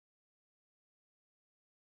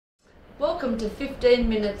Welcome to 15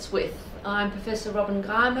 Minutes With. I'm Professor Robyn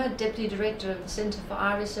Guymer, Deputy Director of the Centre for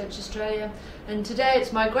Eye Research Australia, and today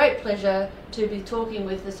it's my great pleasure to be talking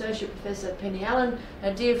with Associate Professor Penny Allen,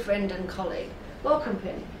 a dear friend and colleague. Welcome,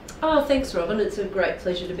 Penny. Oh, thanks, Robyn. It's a great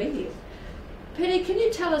pleasure to be here. Penny, can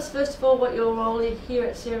you tell us first of all what your role here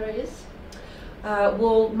at CERA is?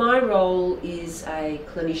 Well, my role is a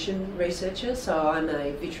clinician researcher, so I'm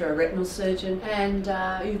a vitreoretinal surgeon. And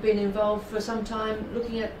you've been involved for some time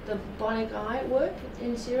looking at the bionic eye work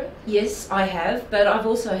in CERA? Yes, I have, but I've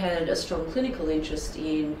also had a strong clinical interest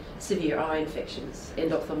in severe eye infections,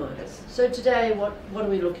 endophthalmitis. So today, what are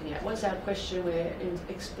we looking at? What's our question we're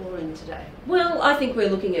exploring today? Well, I think we're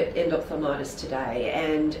looking at endophthalmitis today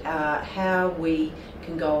and how we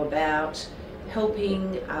can go about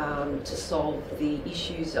helping to solve the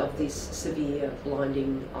issues of this severe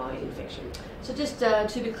blinding eye infection. So just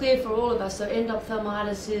to be clear for all of us, so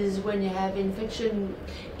endophthalmitis is when you have infection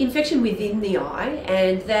Within the eye,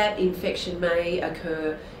 and that infection may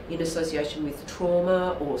occur in association with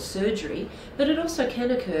trauma or surgery, but it also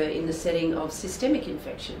can occur in the setting of systemic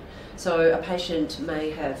infection. So a patient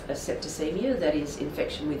may have a septicemia, that is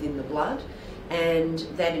infection within the blood, and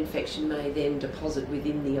that infection may then deposit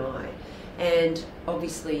within the eye. And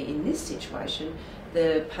obviously in this situation,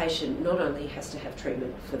 the patient not only has to have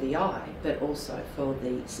treatment for the eye, but also for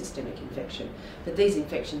the systemic infection. But these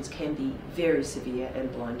infections can be very severe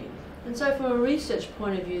and blinding. And so from a research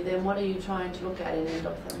point of view, then what are you trying to look at in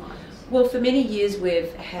endophthalmitis? Well, for many years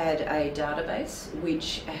we've had a database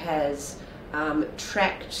which has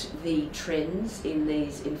tracked the trends in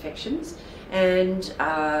these infections. And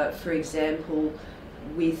for example,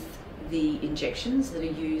 with the injections that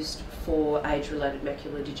are used for age-related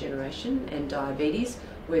macular degeneration and diabetes,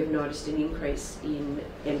 we've noticed an increase in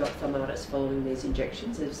endophthalmitis following these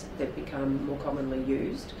injections as they've become more commonly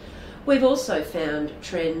used. We've also found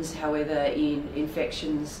trends, however, in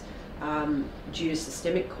infections due to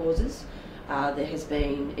systemic causes. There has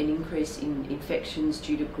been an increase in infections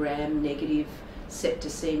due to gram-negative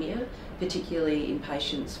septicemia, particularly in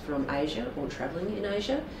patients from Asia or travelling in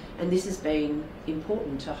Asia, and this has been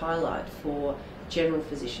important to highlight for general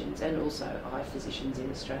physicians and also eye physicians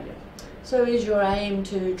in Australia. So is your aim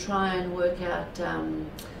to try and work out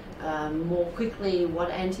more quickly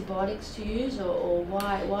what antibiotics to use, or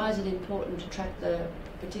why is it important to track the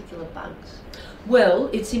particular bugs? Well,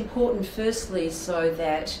 it's important firstly so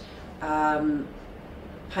that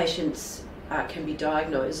patients can be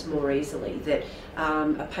diagnosed more easily, that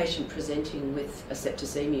a patient presenting with a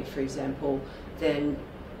septicemia, for example, then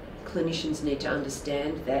clinicians need to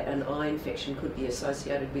understand that an eye infection could be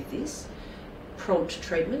associated with this. Prompt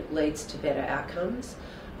treatment leads to better outcomes.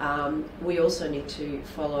 We also need to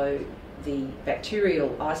follow the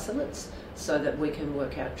bacterial isolates so that we can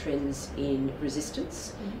work out trends in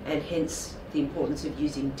resistance, and hence the importance of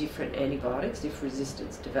using different antibiotics if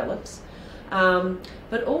resistance develops.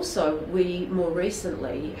 But also we more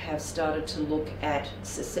recently have started to look at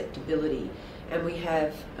susceptibility, and we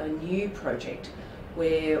have a new project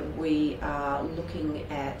where we are looking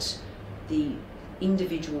at the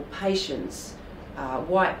individual patient's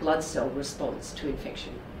white blood cell response to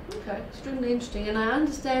infection. Okay, extremely interesting. And I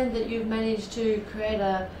understand that you've managed to create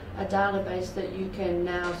a database that you can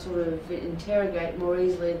now sort of interrogate more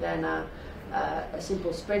easily than a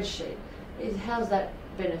simple spreadsheet. How's that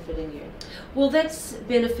benefiting you? Well, that's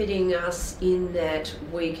benefiting us in that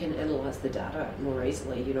we can analyse the data more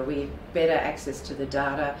easily. You know, we have better access to the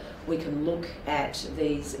data. We can look at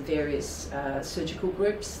these various surgical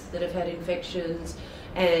groups that have had infections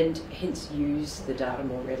and hence use the data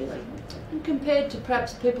more readily. And compared to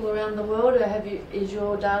perhaps people around the world, is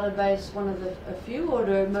your database one of a few, or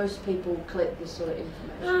do most people collect this sort of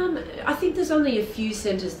information? I think there's only a few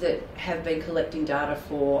centres that have been collecting data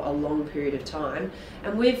for a long period of time,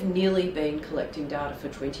 and we've nearly been collecting data for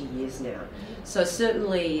 20 years now. So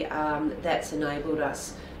certainly that's enabled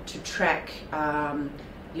us to track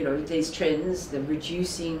these trends, the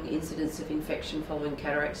reducing incidence of infection following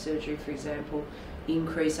cataract surgery, for example,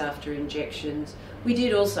 increase after injections. We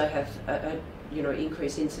did also have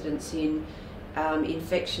increased incidence in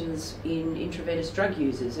infections in intravenous drug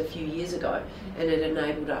users a few years ago, and it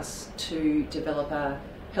enabled us to develop a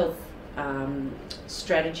health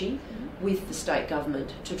strategy with the state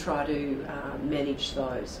government to try to manage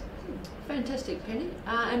those. Fantastic, Penny.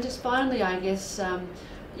 And just finally, I guess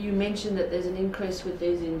you mentioned that there's an increase with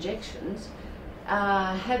these injections.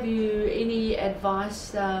 Have you any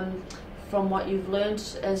advice from what you've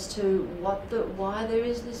learnt as to why there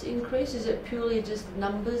is this increase? Is it purely just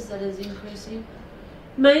numbers that is increasing?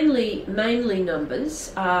 Mainly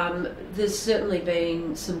numbers. There's certainly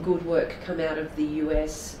been some good work come out of the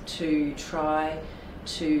US to try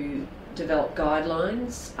to develop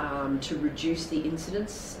guidelines to reduce the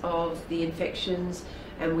incidence of the infections,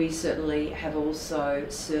 and we certainly have also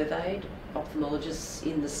surveyed ophthalmologists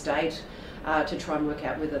in the state to try and work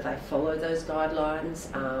out whether they follow those guidelines,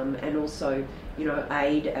 and also,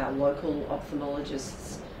 aid our local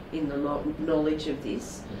ophthalmologists in the knowledge of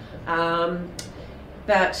this.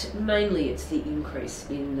 But mainly it's the increase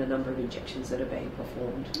in the number of injections that are being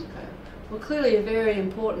performed. Okay. Well, clearly a very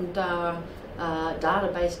important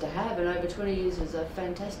database to have, and over 20 years is a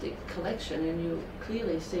fantastic collection, and you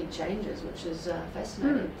clearly see changes, which is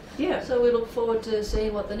fascinating. Yeah. So we look forward to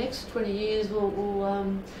seeing what the next 20 years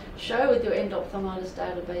will show with your endophthalmitis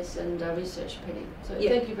database and research, Penny. So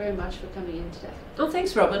thank you very much for coming in today. Oh,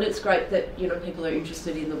 thanks, Robyn. It's great that people are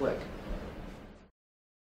interested in the work.